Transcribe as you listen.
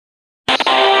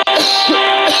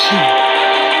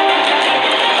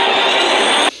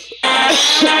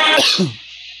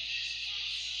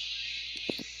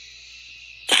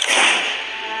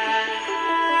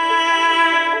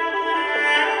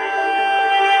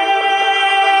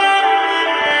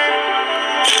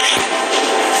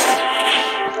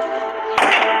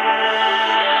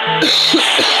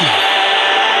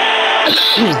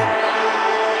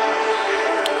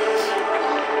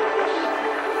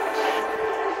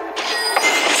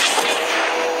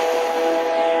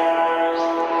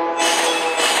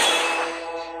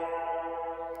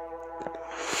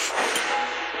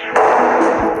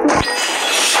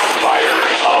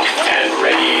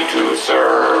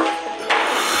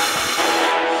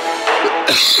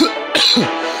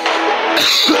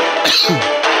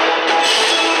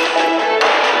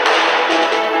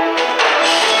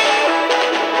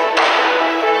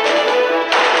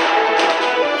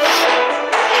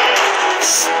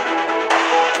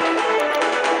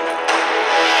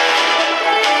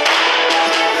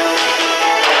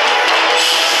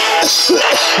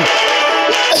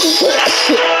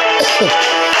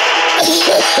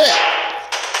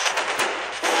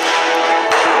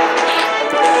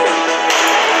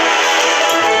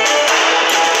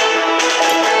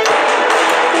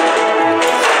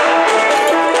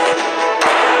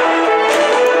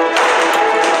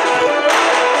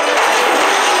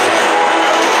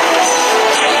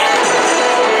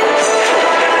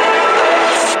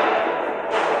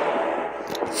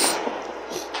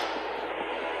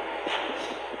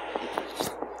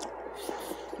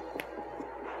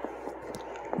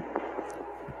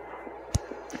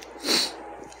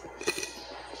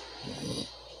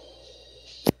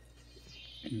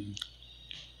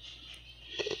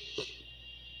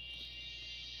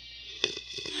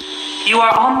You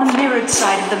are on the mirrored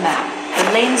side of the map.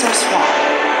 The lanes are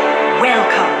swamped.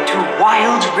 Welcome to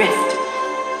Wild Rift.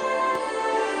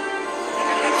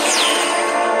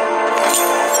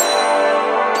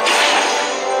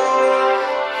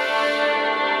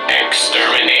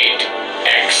 Exterminate.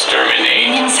 Exterminate.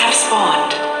 Minions have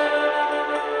spawned.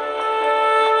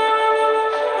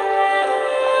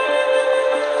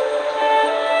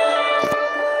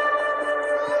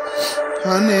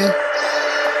 Honey.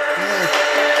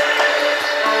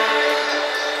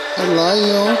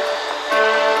 Hello.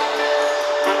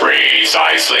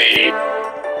 Precisely.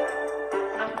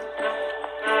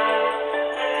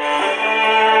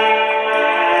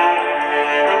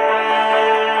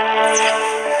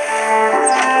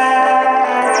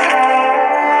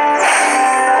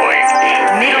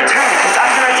 Middle turret is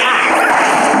under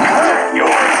attack.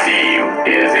 Your theme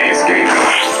is escaping.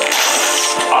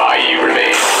 I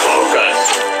remain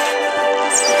focused.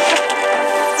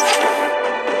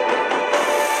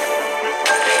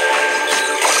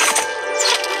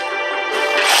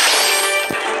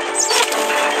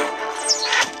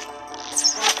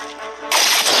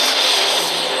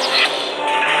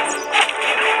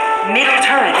 Middle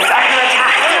turret is under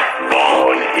attack.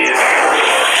 Bone is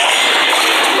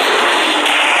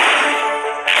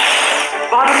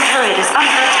Bottom turret is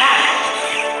under attack.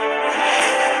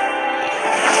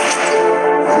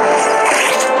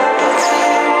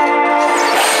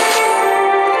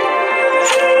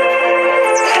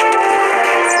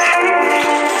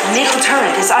 Middle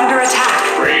turret is under attack.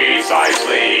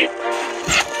 precisely.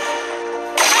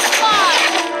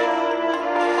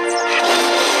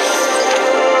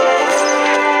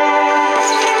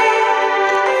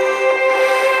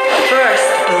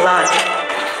 First blood.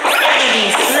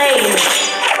 Enemy slain.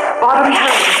 Bottom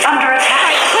turret is under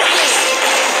attack.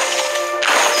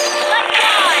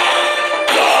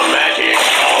 The magic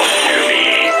calls to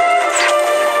me.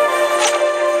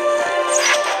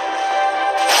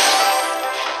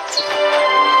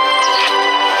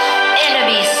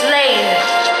 Enemy slain.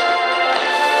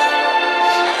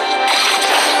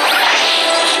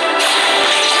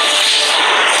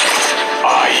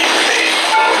 I remain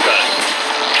focused.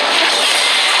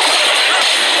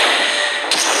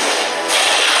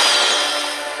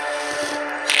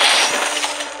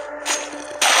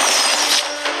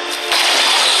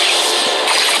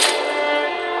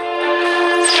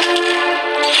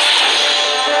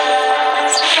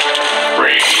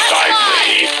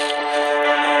 Precisely.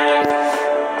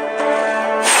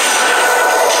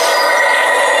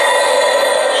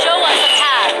 Show us a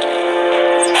path.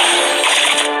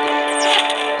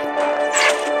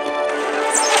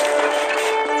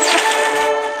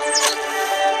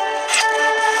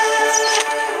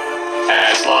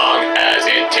 As long as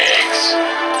it takes.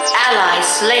 Ally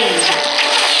slain.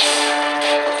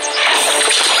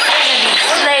 Enemy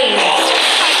slain.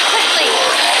 Quickly!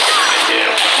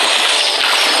 If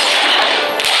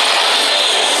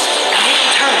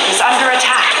Middle turret is under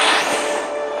attack.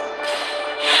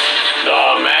 the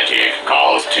magic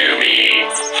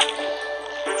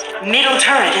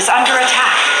turret is under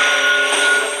attack.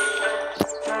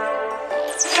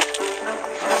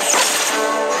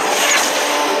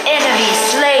 Enemy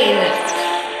slain.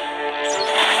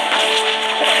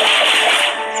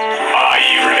 I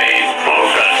remain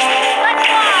focused. Let's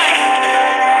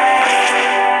fly!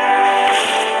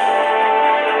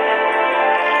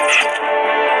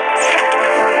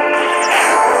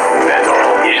 Metal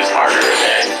is harder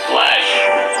than flesh.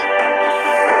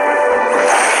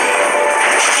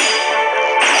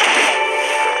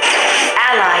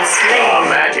 Ally The slain.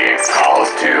 magic calls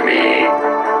to me.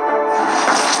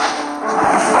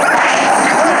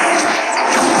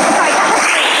 Strike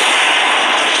quickly!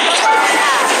 Follow the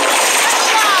path.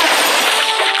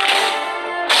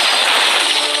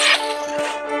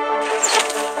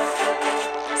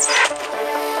 Let's fly!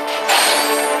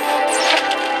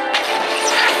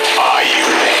 I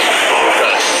remain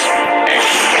focused.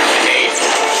 Exterminate.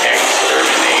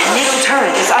 Exterminate. Middle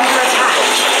turret is under attack.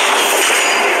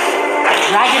 A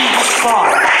dragon has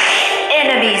spawned.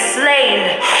 Enemy slain.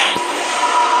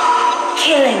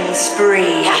 Killing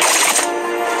spree.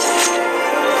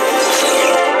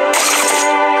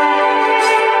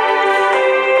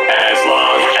 As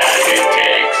long as it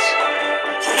takes.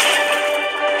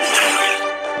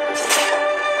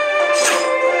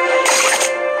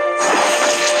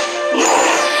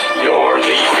 You're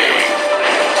leaving.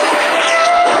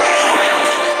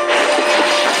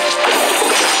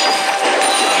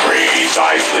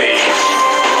 Precisely.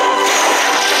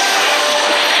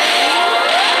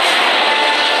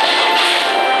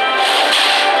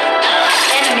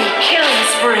 Enemy killing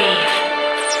spree.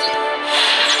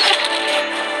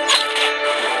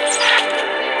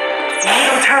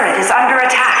 Middle turret is under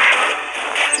attack.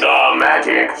 The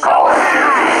magic calls to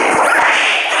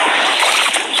me.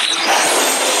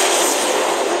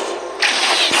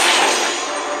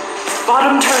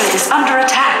 Bottom turret is under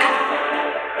attack.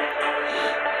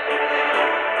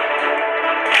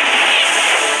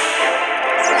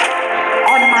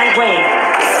 On my way.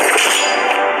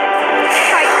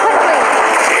 Strike quickly!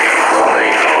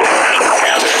 Rolling over.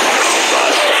 Gather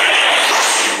but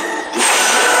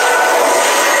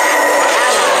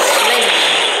Ally slain.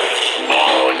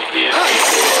 bone is a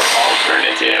poor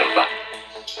alternative.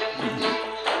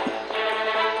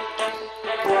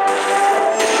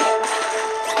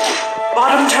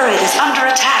 Bottom turret is under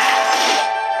attack.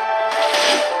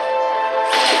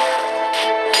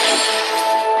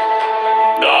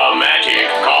 The magic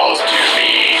calls to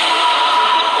me.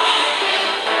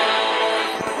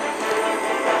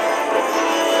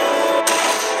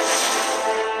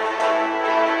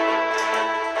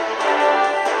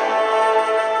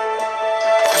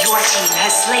 Your team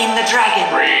has slain the dragon.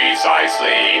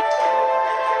 Precisely.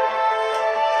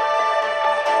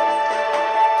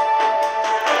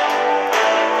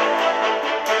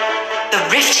 The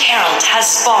Rift Herald has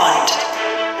spawned.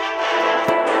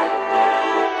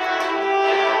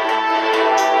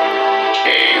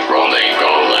 A rolling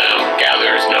golem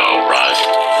gathers no rust.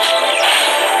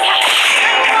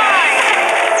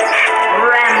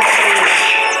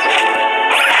 Rampage.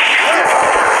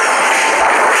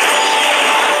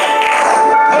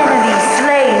 Enemy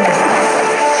slain.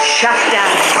 Shut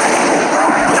down.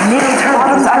 Middle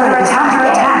turret is under attack.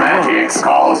 Magic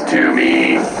calls to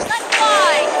me. Let's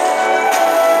fly!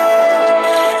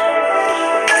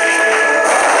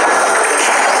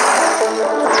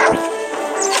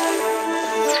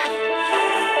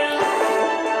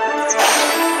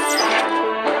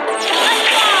 Let's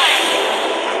fly!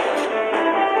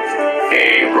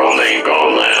 A rolling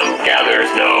golem gathers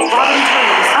no Bottom rust.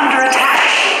 turret is under attack.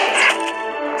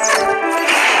 Strike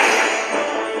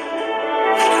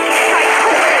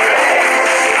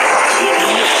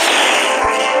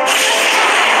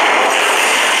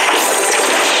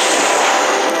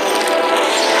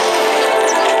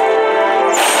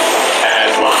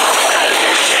As long as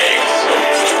it takes.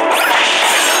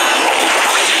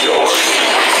 Yours.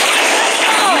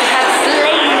 You have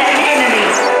slain an enemy.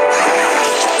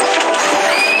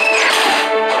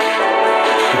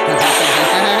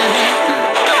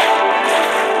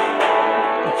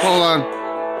 Hold on.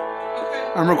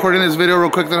 I'm recording this video real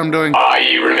quick that I'm doing. I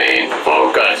remain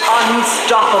focused.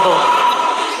 Unstoppable.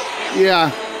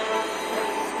 Yeah.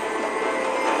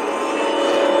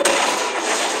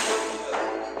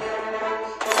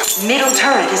 Middle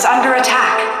turret is under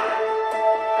attack.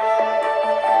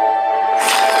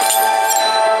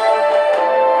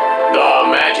 The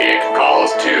magic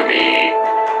calls to me.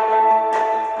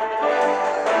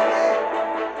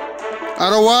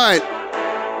 Out of what?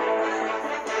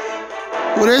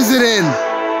 What is it in?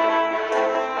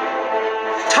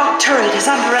 Top turret is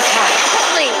under attack.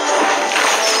 quickly!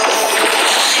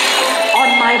 On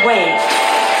my way.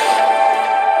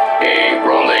 A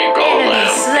rolling golem Enemy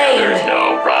slain. gathers no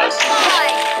rust.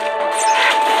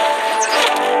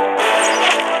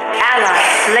 Ally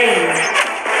slain.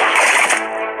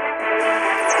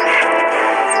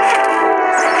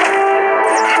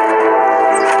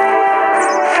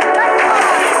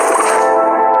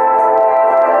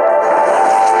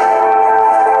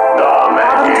 The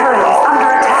magic Turret is under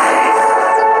attack.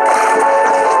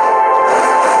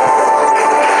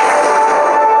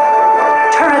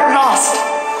 Turret lost.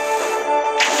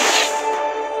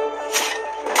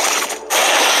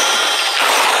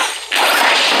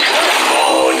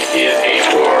 phone is a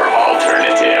poor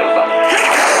alternative.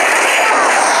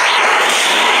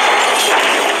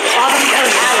 Bottom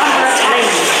turret is under attack.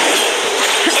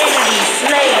 Enemy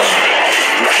slain.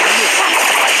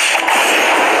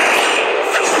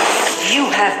 You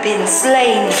have been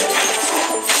slain.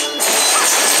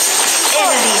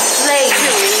 Enemy slain.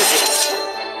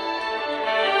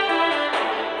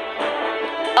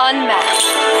 Unmatched.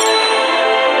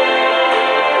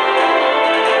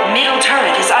 Middle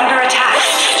turret is under attack.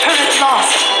 Turret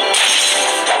lost.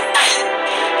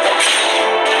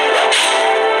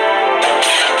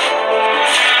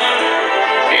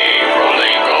 A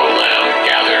rolling golem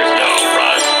gathers no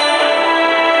rust.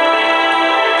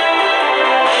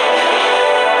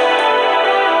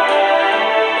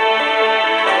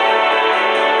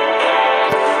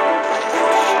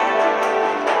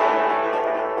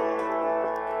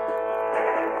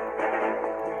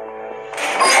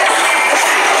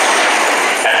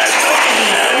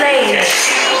 Enemy slain.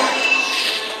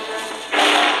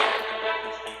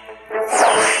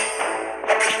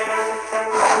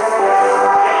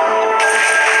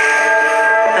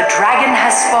 The dragon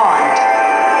has spawned.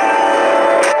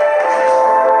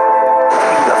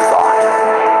 The thought.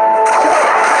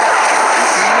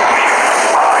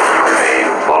 I remain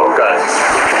focused.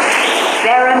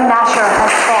 Baron Nashor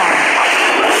has spawned.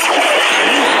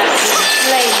 You have been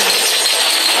slain.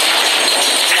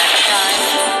 Next time.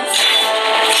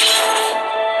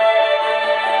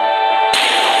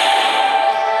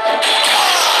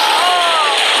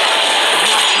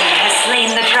 Your team has slain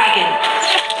the dragon.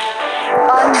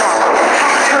 Unmatched.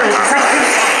 Turret is under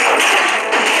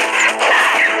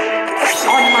attack.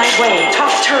 On my way.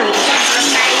 Top turret is under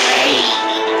attack.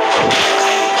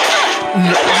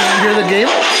 Did you hear the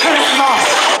game? Turret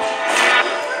lost.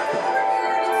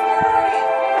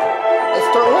 Let's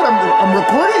start what? I'm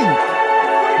recording.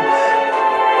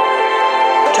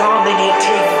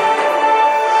 Dominating.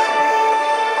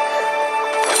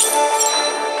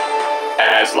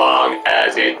 As long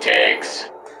as it takes.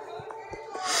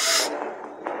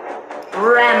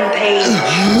 Rampage.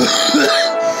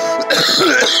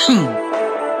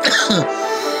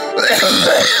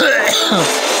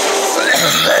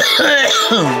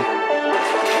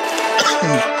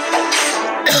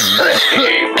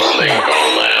 A rolling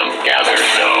golem gathers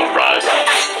no rust.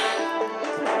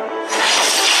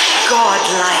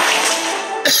 Godlike.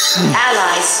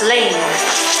 Ally slain.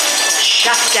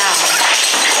 Shut down.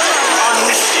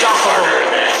 Unstoppable. Harder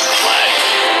than flesh.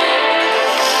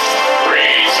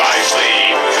 Precisely.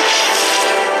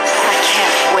 I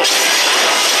can't wait.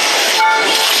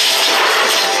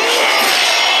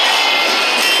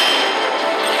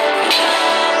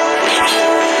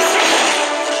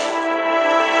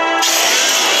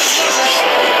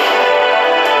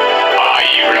 I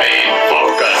remain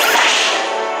focused.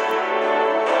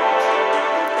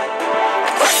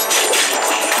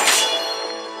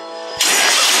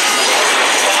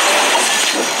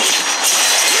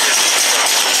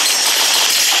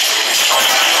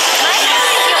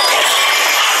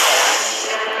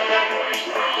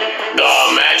 The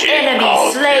magic Enemy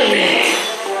calls to slain. me.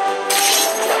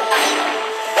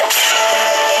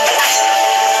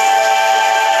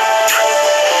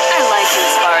 I like you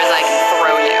as far as I can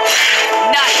throw you.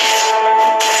 Nice.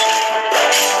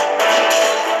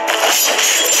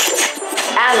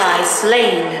 Ally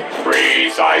slain.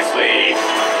 Precisely.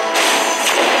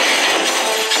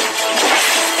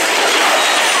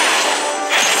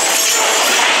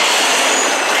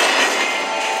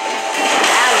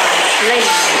 Ally slain.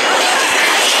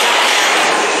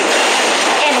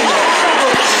 Enemy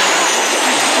double kill.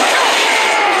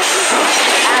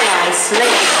 Ally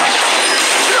slain.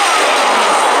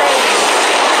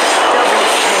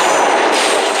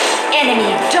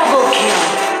 Enemy double kill.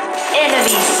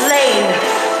 Enemy slain.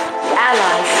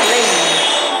 Ally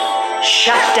slain.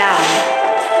 Shut down.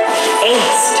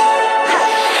 Aced.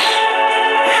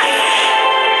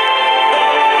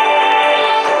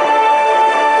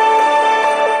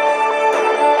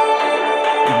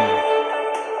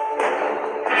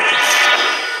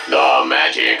 The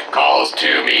magic calls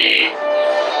to me.